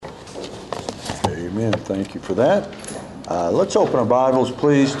Amen. Thank you for that. Let's open our Bibles,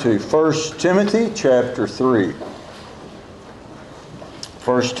 please, to 1 Timothy chapter 3.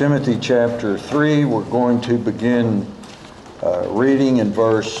 1 Timothy chapter 3, we're going to begin reading in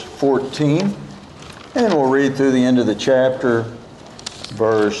verse 14. And we'll read through the end of the chapter,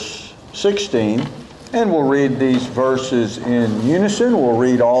 verse 16. And we'll read these verses in unison. We'll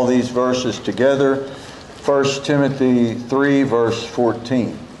read all these verses together. 1 Timothy 3, verse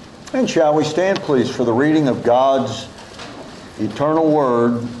 14. And shall we stand, please, for the reading of God's eternal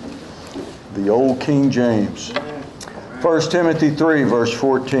word, the old King James. 1 Timothy 3, verse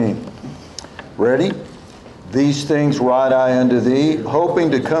 14. Ready? These things write I unto thee,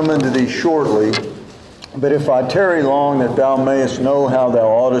 hoping to come unto thee shortly. But if I tarry long, that thou mayest know how thou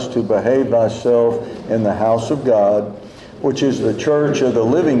oughtest to behave thyself in the house of God, which is the church of the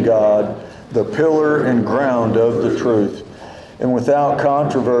living God, the pillar and ground of the truth. And without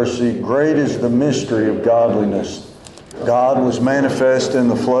controversy, great is the mystery of godliness. God was manifest in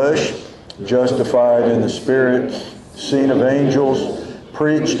the flesh, justified in the spirit, seen of angels,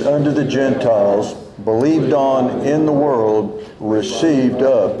 preached unto the Gentiles, believed on in the world, received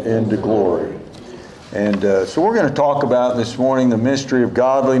up into glory. And so we're going to talk about this morning the mystery of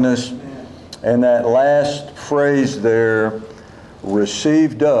godliness, and that last phrase there,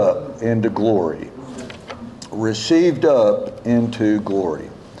 received up into glory. Received up into glory.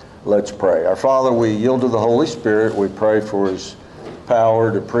 Let's pray. Our Father, we yield to the Holy Spirit. We pray for His power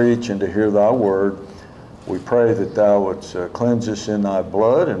to preach and to hear Thy word. We pray that Thou wouldst cleanse us in Thy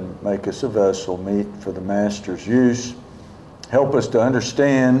blood and make us a vessel meet for the Master's use. Help us to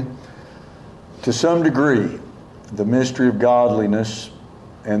understand to some degree the mystery of godliness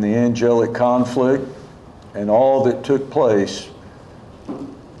and the angelic conflict and all that took place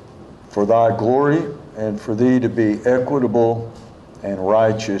for Thy glory and for Thee to be equitable and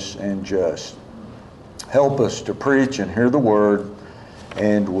righteous and just. Help us to preach and hear the word,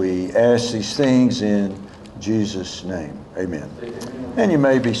 and we ask these things in Jesus' name. Amen. Amen. And you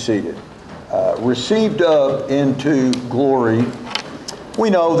may be seated. Received up into glory. We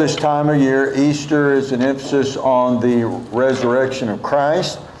know this time of year, Easter is an emphasis on the resurrection of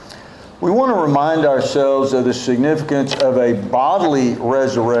Christ. We want to remind ourselves of the significance of a bodily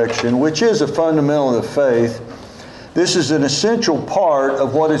resurrection, which is a fundamental of faith. This is an essential part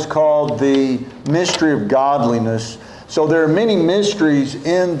of what is called the mystery of godliness. So there are many mysteries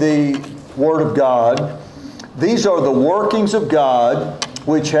in the Word of God. These are the workings of God,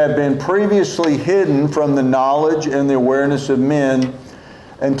 which have been previously hidden from the knowledge and the awareness of men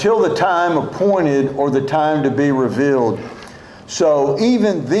until the time appointed or the time to be revealed. So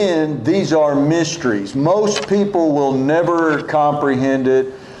even then, these are mysteries. Most people will never comprehend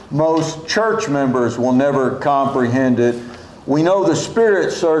it. Most church members will never comprehend it. We know the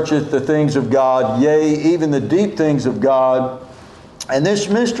Spirit searcheth the things of God, yea, even the deep things of God. And this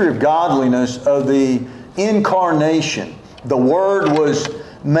mystery of godliness, of the incarnation, the Word was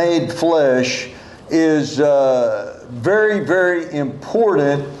made flesh, is very, very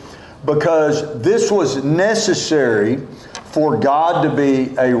important, because this was necessary for God to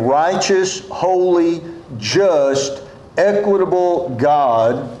be a righteous, holy, just, equitable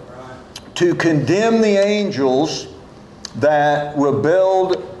God, to condemn the angels that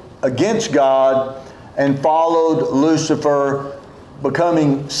rebelled against God and followed Lucifer,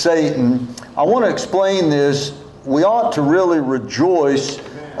 becoming Satan. I want to explain this. We ought to really rejoice.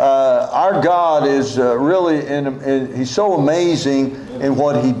 Our God is really, He's so amazing in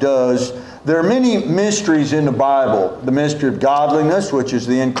what He does. There are many mysteries in the Bible. The mystery of godliness, which is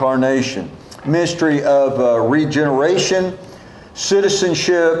the incarnation. Mystery of regeneration,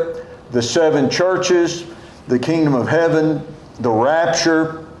 citizenship, the seven churches, the kingdom of heaven, the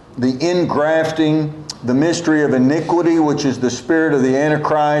rapture, the ingrafting, the mystery of iniquity, which is the spirit of the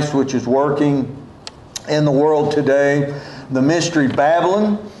Antichrist, which is working in the world today. The mystery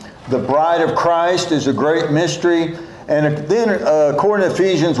Babylon, the bride of Christ, is a great mystery. And then, according to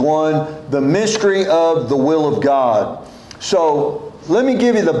Ephesians 1, the mystery of the will of God. So, let me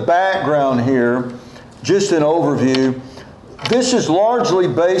give you the background here, just an overview. This is largely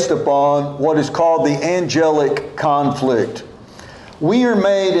based upon what is called the angelic conflict. We are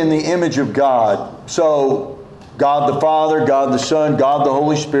made in the image of God. So, God the Father, God the Son, God the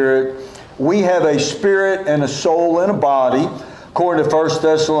Holy Spirit. We have a spirit and a soul and a body, according to 1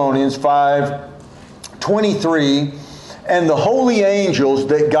 Thessalonians 5:23. And the holy angels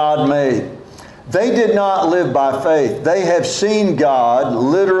that God made, they did not live by faith. They have seen God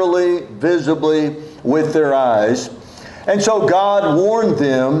literally, visibly, with their eyes. And so God warned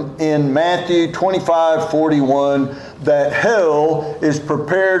them in Matthew 25:41, that hell is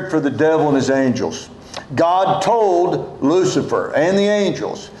prepared for the devil and his angels. God told Lucifer and the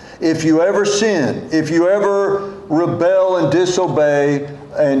angels, if you ever sin, if you ever rebel and disobey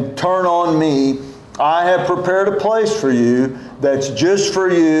and turn on me, I have prepared a place for you that's just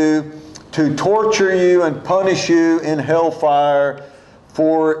for you, to torture you and punish you in hellfire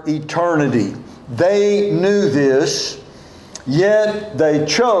for eternity. They knew this, yet they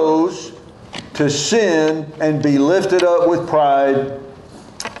chose to sin and be lifted up with pride.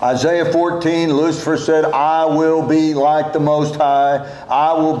 Isaiah 14, Lucifer said, I will be like the Most High.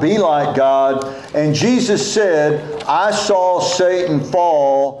 I will be like God. And Jesus said, I saw Satan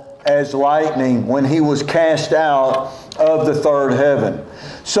fall as lightning when he was cast out of the third heaven.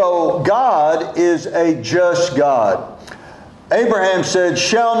 So God is a just God. Abraham said,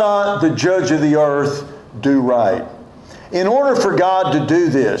 shall not the judge of the earth do right? In order for God to do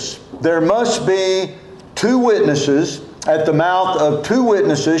this, there must be two witnesses. At the mouth of two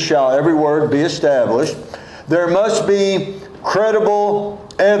witnesses shall every word be established. There must be credible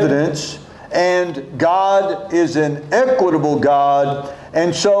evidence, and God is an equitable God.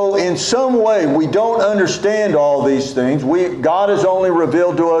 And so in some way, we don't understand all these things. God has only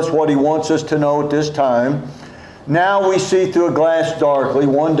revealed to us what He wants us to know at this time. Now we see through a glass darkly,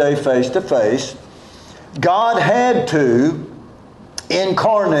 one day face to face. God had to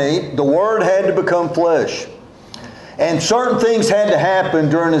incarnate. The Word had to become flesh. And certain things had to happen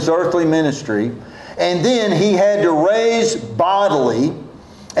during His earthly ministry. And then He had to raise bodily.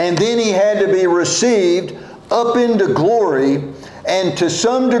 And then He had to be received up into glory. And to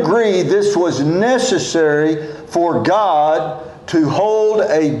some degree, this was necessary for God to hold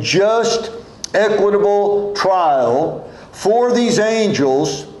a just, equitable trial for these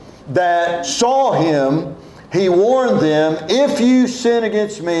angels that saw Him. He warned them, if you sin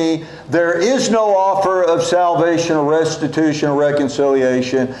against me, there is no offer of salvation or restitution or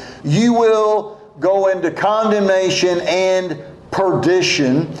reconciliation. You will go into condemnation and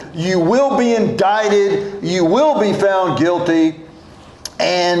perdition. You will be indicted. You will be found guilty.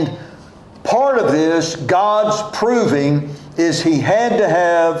 And part of this, God's proving, is He had to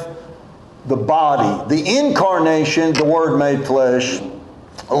have the body, the incarnation, the Word made flesh,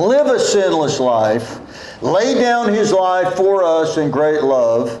 live a sinless life, lay down His life for us in great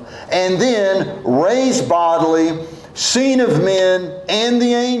love, and then raise bodily, seen of men and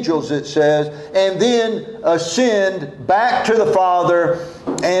the angels, it says, and then ascend back to the Father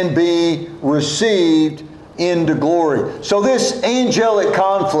and be received into glory. So this angelic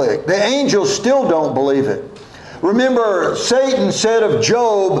conflict, the angels still don't believe it. Remember, Satan said of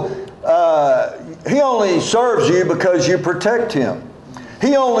Job, he only serves you because you protect him.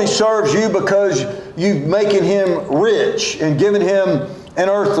 He only serves you because you've making him rich and given him an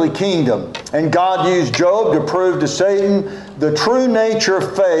earthly kingdom. And God used Job to prove to Satan the true nature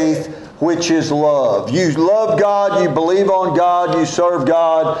of faith, which is love. You love God, you believe on God, you serve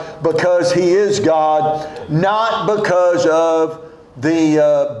God because He is God, not because of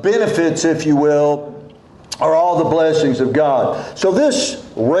the benefits, if you will, or all the blessings of God. So this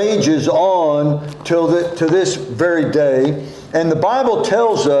rages on to this very day. And the Bible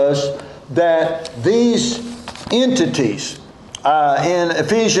tells us that these entities, in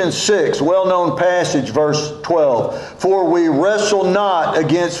Ephesians 6, well-known passage, verse 12, for we wrestle not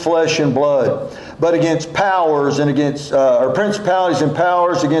against flesh and blood, but against powers and against or principalities and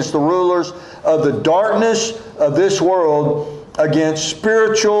powers, against the rulers of the darkness of this world, against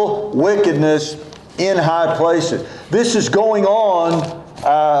spiritual wickedness in high places. This is going on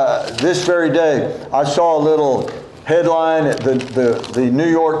this very day. I saw a little headline at the New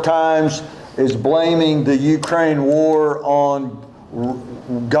York Times is blaming the Ukraine war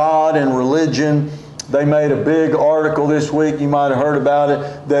on God and religion. They made a big article this week, you might have heard about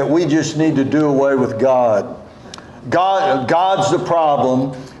it, that we just need to do away with God. God's the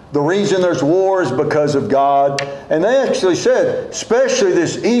problem. The reason there's war is because of God. And they actually said, especially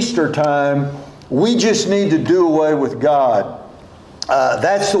this Easter time, we just need to do away with God.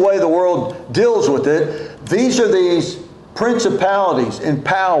 That's the way the world deals with it. These are these principalities and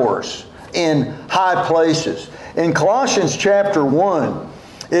powers in high places. In Colossians chapter 1,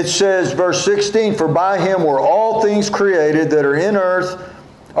 it says, verse 16, for by Him were all things created that are in earth,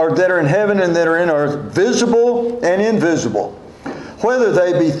 or that are in heaven and that are in earth, visible and invisible. Whether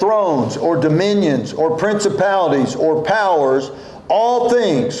they be thrones or dominions or principalities or powers, all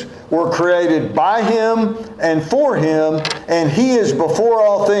things were created by Him and for Him, and He is before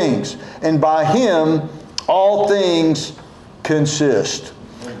all things, and by Him all things consist.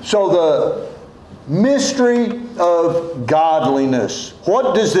 So the mystery of godliness.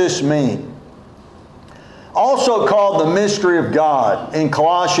 What does this mean? Also called the mystery of God in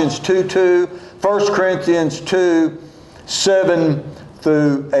Colossians 2:2, 1 Corinthians 2:7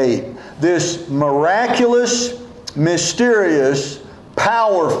 through 8. This miraculous, mysterious,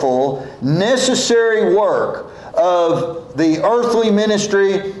 powerful, necessary work of the earthly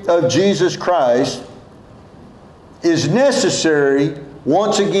ministry of Jesus Christ is necessary,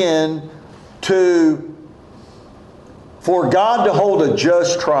 once again, for God to hold a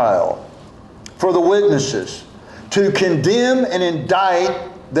just trial for the witnesses, to condemn and indict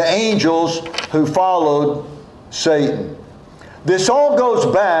the angels who followed Satan. This all goes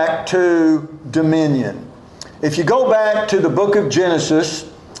back to dominion. If you go back to the book of Genesis,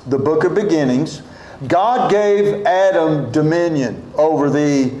 the book of beginnings, God gave Adam dominion over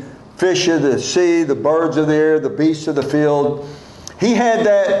the fish of the sea, the birds of the air, the beasts of the field. He had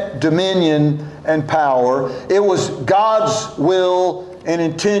that dominion and power. It was God's will and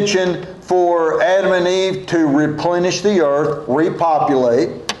intention for Adam and Eve to replenish the earth, repopulate.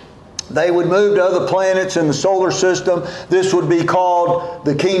 They would move to other planets in the solar system. This would be called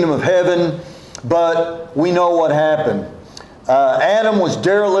the kingdom of heaven. But we know what happened. Adam was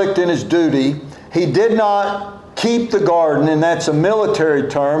derelict in his duty. He did not keep the garden, and that's a military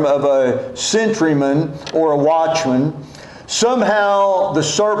term of a sentryman or a watchman. Somehow the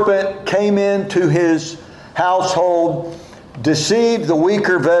serpent came into his household, deceived the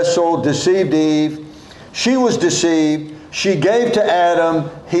weaker vessel, deceived Eve. She was deceived. She gave to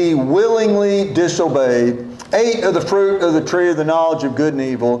Adam. He willingly disobeyed, ate of the fruit of the tree of the knowledge of good and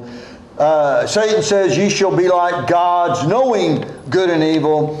evil. Satan says, "Ye shall be like gods, knowing good and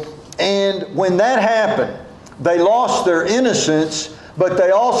evil." And when that happened, they lost their innocence, but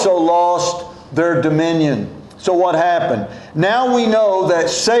they also lost their dominion. So what happened? Now we know that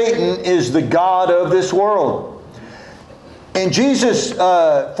Satan is the god of this world. In Jesus'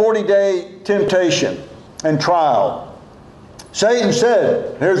 40-day temptation and trial, Satan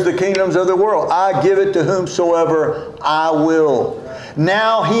said, "Here's the kingdoms of the world. I give it to whomsoever I will."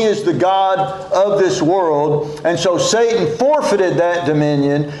 Now he is the god of this world, and so Satan forfeited that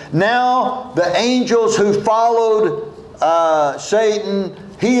dominion. Now the angels who followed Satan,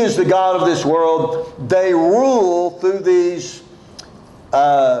 he is the god of this world. They rule through these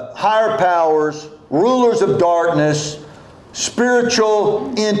higher powers, rulers of darkness,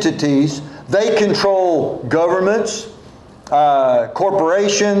 spiritual entities. They control governments,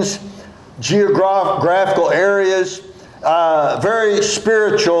 corporations, geographical areas, very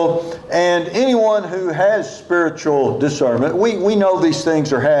spiritual, and anyone who has spiritual discernment, we know these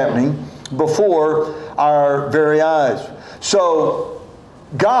things are happening before our very eyes. So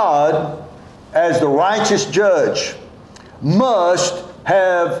God, as the righteous judge, must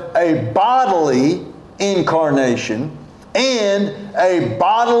have a bodily incarnation and a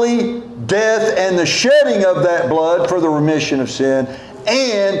bodily death and the shedding of that blood for the remission of sin,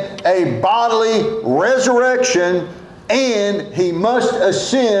 and a bodily resurrection, and he must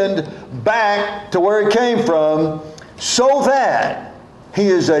ascend back to where he came from, so that he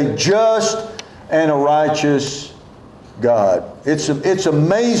is a just and a righteous God. It's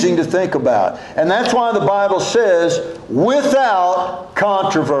amazing to think about. And that's why the Bible says, without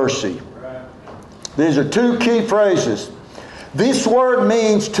controversy. These are two key phrases. This word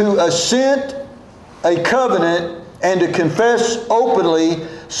means to assent a covenant and to confess openly,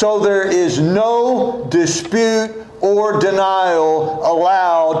 so there is no dispute or denial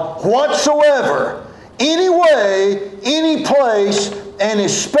allowed whatsoever, any way, any place, and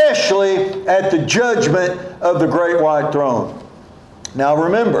especially at the judgment of the great white throne. Now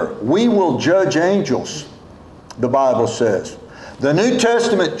remember, we will judge angels, the Bible says. The New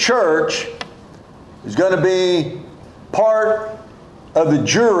Testament church is going to be part of the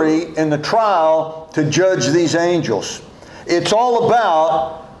jury in the trial to judge these angels. It's all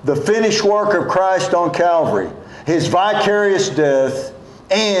about the finished work of Christ on Calvary, His vicarious death,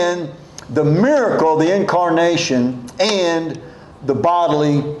 and the miracle, the incarnation, and the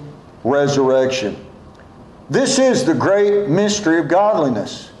bodily resurrection. This is the great mystery of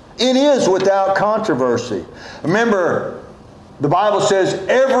godliness. It is without controversy. Remember, the Bible says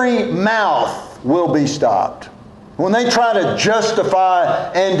every mouth will be stopped when they try to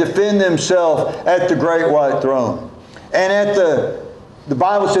justify and defend themselves at the great white throne. And at the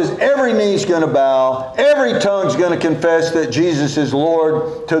Bible says every knee is going to bow, every tongue is going to confess that Jesus is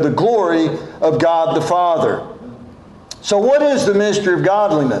Lord, to the glory of God the Father. So what is the mystery of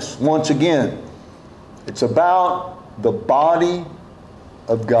godliness? Once again, it's about the body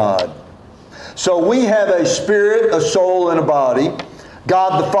of God. So we have a spirit, a soul, and a body.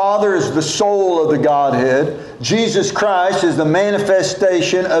 God the Father is the soul of the Godhead. Jesus Christ is the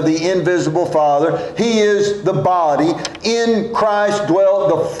manifestation of the invisible Father. He is the body. In Christ dwelt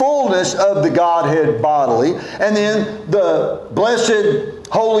the fullness of the Godhead bodily. And then the blessed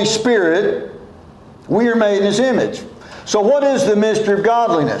Holy Spirit, we are made in His image. So what is the mystery of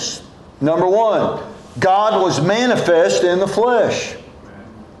godliness? Number one, God was manifest in the flesh.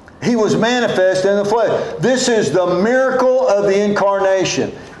 He was manifest in the flesh. This is the miracle of the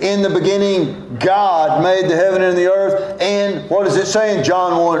incarnation. In the beginning, God made the heaven and the earth. And what does it say in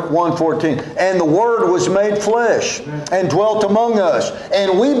John 1:14? And the Word was made flesh and dwelt among us.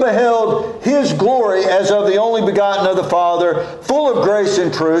 And we beheld His glory as of the only begotten of the Father, full of grace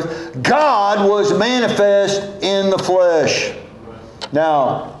and truth. God was manifest in the flesh.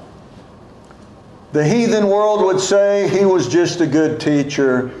 Now, the heathen world would say He was just a good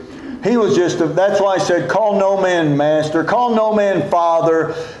teacher. He was just, that's why I said, call no man master, call no man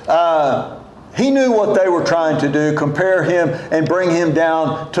father. He knew what they were trying to do, compare Him and bring Him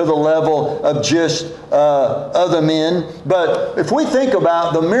down to the level of just other men. But if we think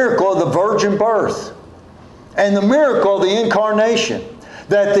about the miracle of the virgin birth and the miracle of the incarnation,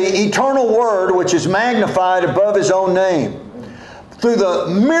 that the eternal Word, which is magnified above His own name, through the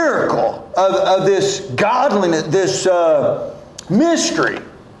miracle of this godliness, this mystery,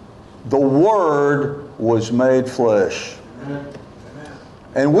 the Word was made flesh.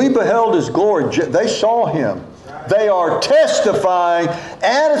 And we beheld His glory. They saw Him. They are testifying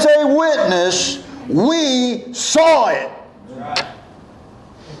as a witness, we saw it.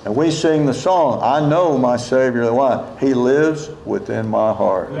 And we sing the song, I know my Savior. Why? He lives within my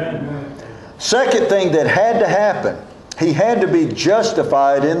heart. Second thing that had to happen, He had to be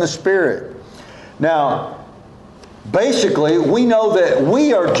justified in the Spirit. Now, basically, we know that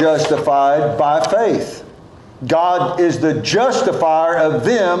we are justified by faith. God is the justifier of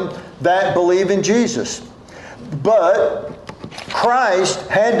them that believe in Jesus. But Christ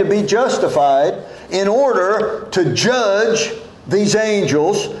had to be justified in order to judge these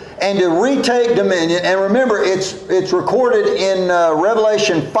angels and to retake dominion. And remember, it's recorded in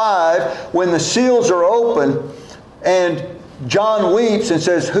Revelation 5 when the seals are open and John weeps and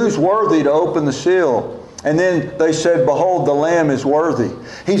says, who's worthy to open the seal? And then they said, behold, the Lamb is worthy.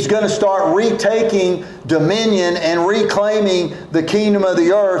 He's going to start retaking dominion and reclaiming the kingdom of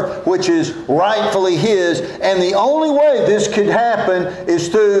the earth, which is rightfully His. And the only way this could happen is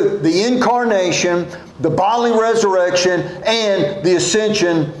through the incarnation, the bodily resurrection, and the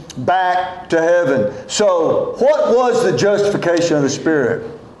ascension back to heaven. So, what was the justification of the Spirit?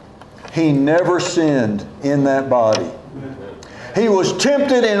 He never sinned in that body. He was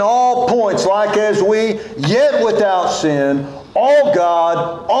tempted in all points, like as we, yet without sin. All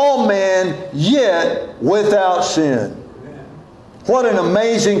God, all man, yet without sin. What an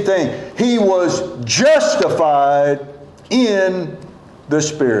amazing thing. He was justified in the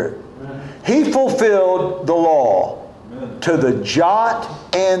Spirit. He fulfilled the law to the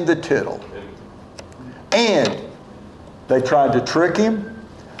jot and the tittle. And they tried to trick Him.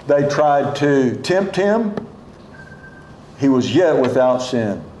 They tried to tempt Him. He was yet without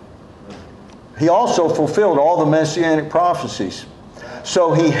sin. He also fulfilled all the messianic prophecies.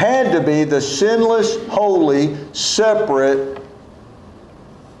 So He had to be the sinless, holy, separate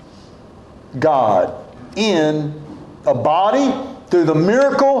God in a body through the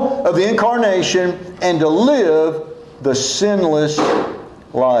miracle of the incarnation and to live the sinless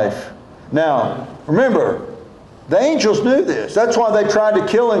life. Now, remember, the angels knew this. That's why they tried to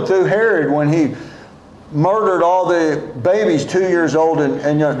kill Him through Herod when he murdered all the babies 2 years old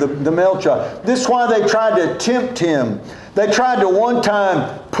and the male child. This is why they tried to tempt Him. They tried to one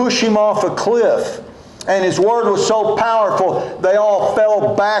time push Him off a cliff. And His word was so powerful, they all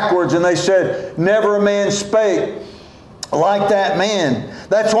fell backwards and they said, never a man spake like that man.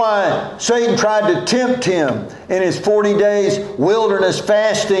 That's why Satan tried to tempt Him in His 40 days wilderness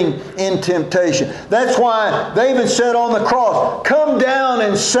fasting in temptation. That's why they even said on the cross, come down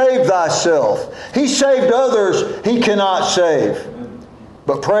and save thyself. He saved others, He cannot save.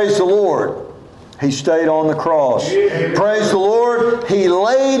 But praise the Lord, He stayed on the cross. Praise the Lord, He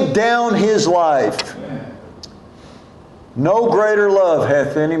laid down His life. No greater love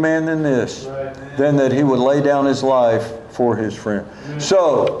hath any man than this, than that he would lay down his life for his friend.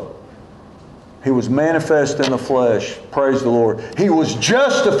 So, He was manifest in the flesh. Praise the Lord. He was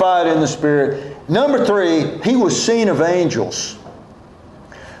justified in the Spirit. Number 3, He was seen of angels.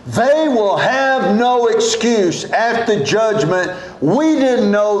 They will have no excuse at the judgment. We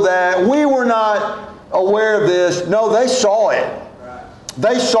didn't know that. We were not aware of this. No, they saw it.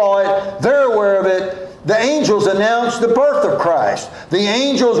 They saw it. They're aware of it. The angels announced the birth of Christ. The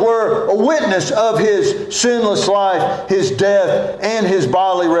angels were a witness of His sinless life, His death, and His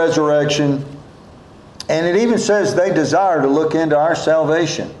bodily resurrection. And it even says they desire to look into our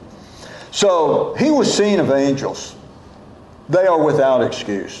salvation. So, He was seen of angels. They are without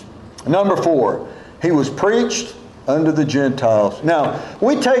excuse. Number 4, He was preached unto the Gentiles. Now,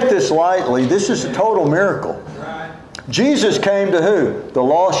 we take this lightly. This is a total miracle. Jesus came to who? The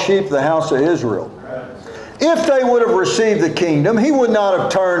lost sheep of the house of Israel. If they would have received the kingdom, He would not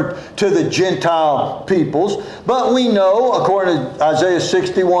have turned to the Gentile peoples. But we know, according to Isaiah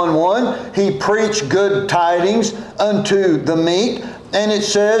 61:1, He preached good tidings unto the meek. And it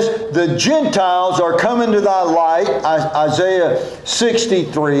says, the Gentiles are coming to thy light, Isaiah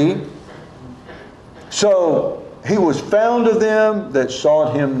 63. So, He was found of them that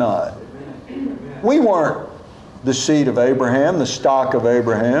sought Him not. We weren't the seed of Abraham, the stock of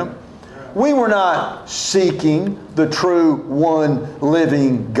Abraham. We were not seeking the true one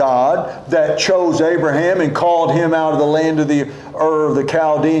living God that chose Abraham and called him out of the land of the Ur of the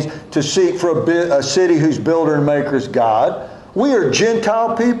Chaldees to seek for a city whose builder and maker is God. We are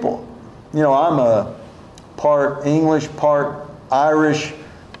Gentile people. You know, I'm a part English, part Irish,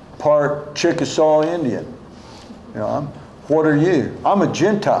 part Chickasaw Indian. You know, what are you? I'm a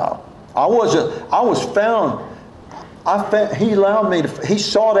Gentile. He allowed me to, He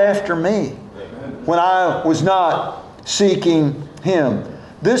sought after me when I was not seeking Him.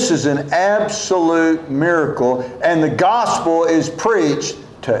 This is an absolute miracle, and the gospel is preached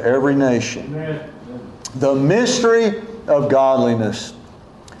to every nation. The mystery of godliness.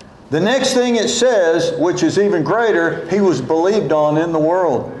 The next thing it says, which is even greater, He was believed on in the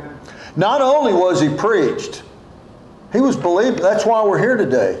world. Not only was He preached, He was believed. That's why we're here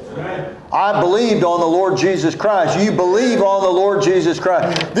today. I believed on the Lord Jesus Christ. You believe on the Lord Jesus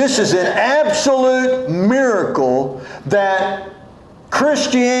Christ. This is an absolute miracle that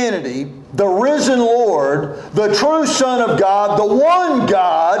Christianity, the risen Lord, the true Son of God, the one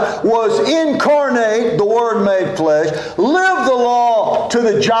God, was incarnate, the Word made flesh, lived the law to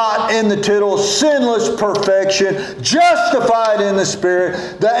the jot and the tittle, sinless perfection, justified in the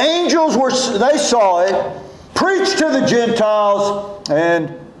Spirit. The angels they saw it, preached to the Gentiles,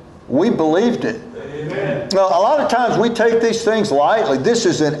 and we believed it. Amen. Now, a lot of times we take these things lightly. This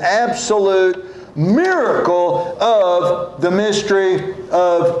is an absolute miracle of the mystery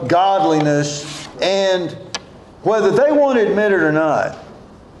of godliness, and whether they want to admit it or not,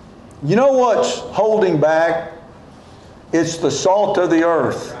 you know what's holding back? It's the salt of the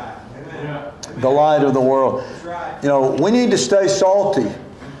earth, the light of the world. You know, we need to stay salty.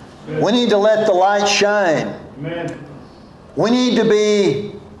 We need to let the light shine. We need to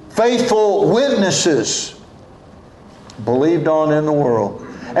be faithful witnesses, believed on in the world.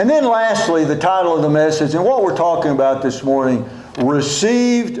 And then lastly, the title of the message, and what we're talking about this morning,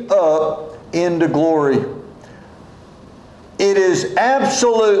 received up into glory. It is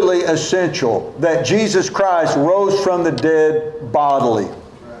absolutely essential that Jesus Christ rose from the dead bodily.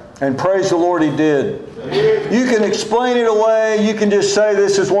 And praise the Lord, He did. You can explain it away. You can just say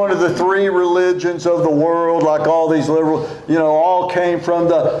this is one of the 3 religions of the world, like all these liberal, all came from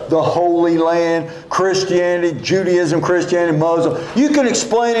the Holy Land, Christianity, Judaism, Christianity, Muslim. You can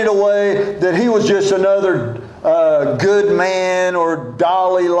explain it away that He was just another good man or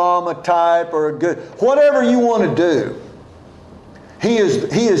Dalai Lama type or a good, whatever you want to do. He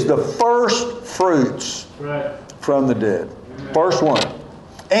is the first fruits from the dead. First one.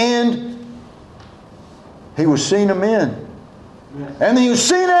 And He was seen of men. And He was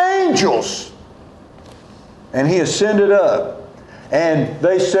seen of angels. And He ascended up. And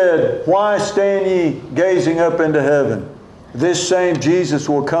they said, why stand ye gazing up into heaven? This same Jesus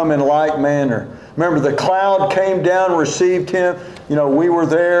will come in like manner. Remember, the cloud came down, received Him. We were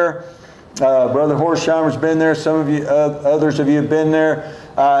there. Brother Horsheimer's been there. Some of you, others of you have been there.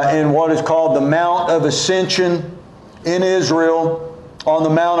 In what is called the Mount of Ascension in Israel, on the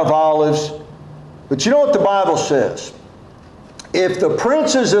Mount of Olives. But you know what the Bible says? If the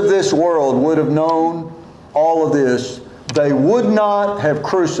princes of this world would have known all of this, they would not have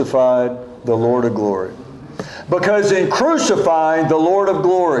crucified the Lord of glory. Because in crucifying the Lord of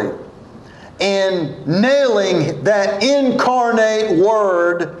glory and nailing that incarnate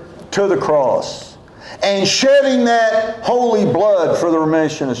Word to the cross and shedding that holy blood for the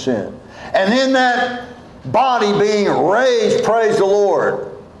remission of sin, and then that body being raised, praise the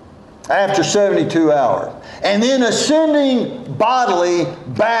Lord, after 72 hours, and then ascending bodily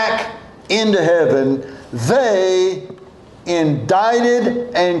back into heaven, they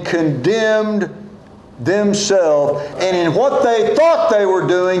indicted and condemned themselves, and in what they thought they were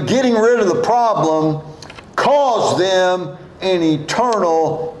doing, getting rid of the problem, caused them an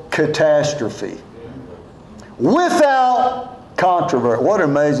eternal catastrophe. Without controversy. What an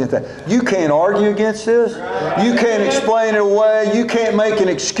amazing thing. You can't argue against this. You can't explain it away. You can't make an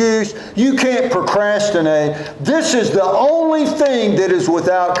excuse. You can't procrastinate. This is the only thing that is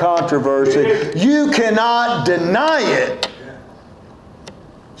without controversy. You cannot deny it.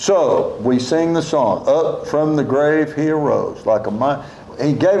 So, we sing the song, "Up from the grave he arose."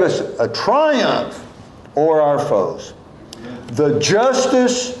 He gave us a triumph o'er our foes. The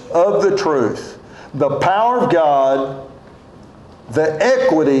justice of the truth, the power of God, the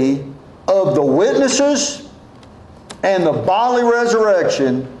equity of the witnesses, and the bodily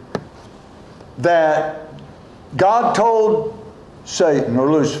resurrection that God told Satan or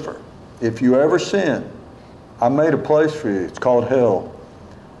Lucifer, if you ever sin, I made a place for you. It's called hell.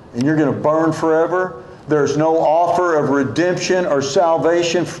 And you're going to burn forever. There's no offer of redemption or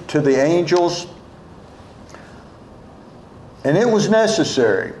salvation to the angels. And it was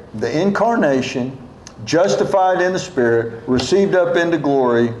necessary. The incarnation, justified in the Spirit, received up into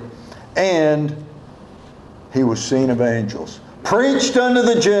glory, and he was seen of angels. Preached unto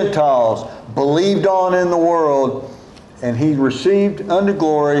the Gentiles, believed on in the world, and he received unto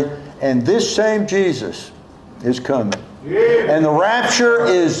glory, and this same Jesus is coming. And the rapture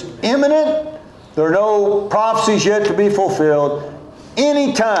is imminent. There are no prophecies yet to be fulfilled.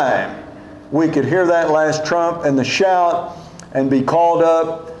 Anytime we could hear that last trump and the shout and be called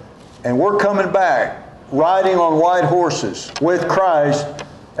up, and we're coming back riding on white horses with Christ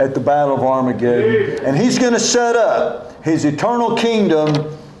at the Battle of Armageddon. And He's going to set up His eternal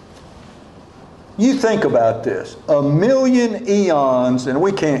kingdom. You think about this. 1,000,000 eons, and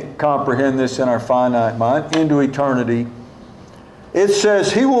we can't comprehend this in our finite mind, into eternity. It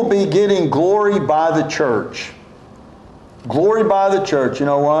says He will be getting glory by the church. Glory by the church. You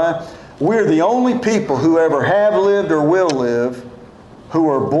know why? We're the only people who ever have lived or will live who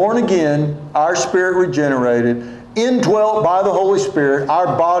are born again, our spirit regenerated, indwelt by the Holy Spirit,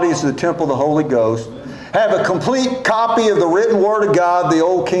 our body is the temple of the Holy Ghost, have a complete copy of the written Word of God, the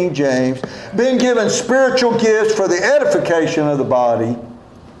old King James, been given spiritual gifts for the edification of the body.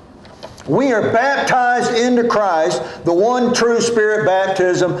 We are baptized into Christ, the one true Spirit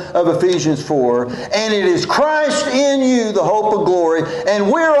baptism of Ephesians 4. And it is Christ in you, the hope of glory.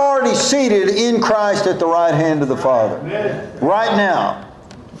 And we're already seated in Christ at the right hand of the Father. Amen. Right now.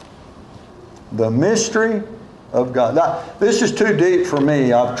 The mystery of God. Now, this is too deep for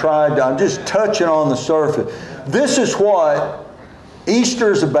me. I'm just touching on the surface. This is what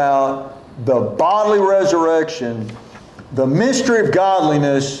Easter is about. The bodily resurrection. The mystery of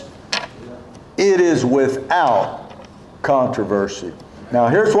godliness. It is without controversy. Now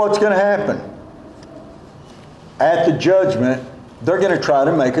here's what's going to happen. At the judgment, they're going to try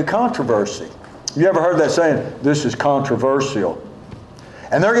to make a controversy. You ever heard that saying, this is controversial?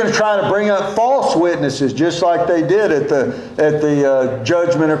 And they're going to try to bring up false witnesses just like they did at the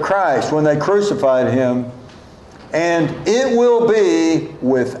judgment of Christ when they crucified Him. And it will be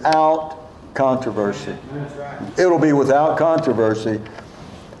without controversy. It'll be without controversy.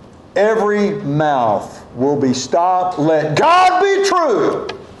 Every mouth will be stopped. Let God be true,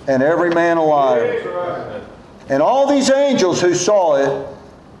 and every man a liar. And all these angels who saw it,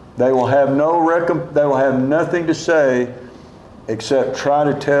 they will have nothing to say except try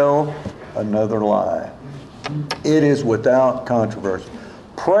to tell another lie. It is without controversy.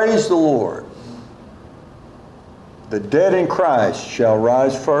 Praise the Lord. The dead in Christ shall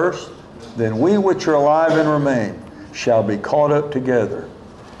rise first, then we which are alive and remain shall be caught up together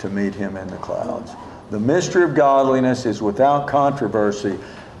to meet Him in the clouds. The mystery of godliness is without controversy,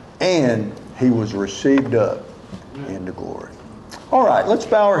 and He was received up into glory. All right, let's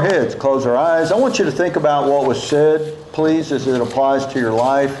bow our heads, close our eyes. I want you to think about what was said, please, as it applies to your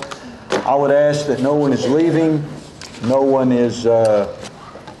life. I would ask that no one is leaving, no one is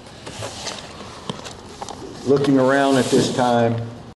looking around at this time.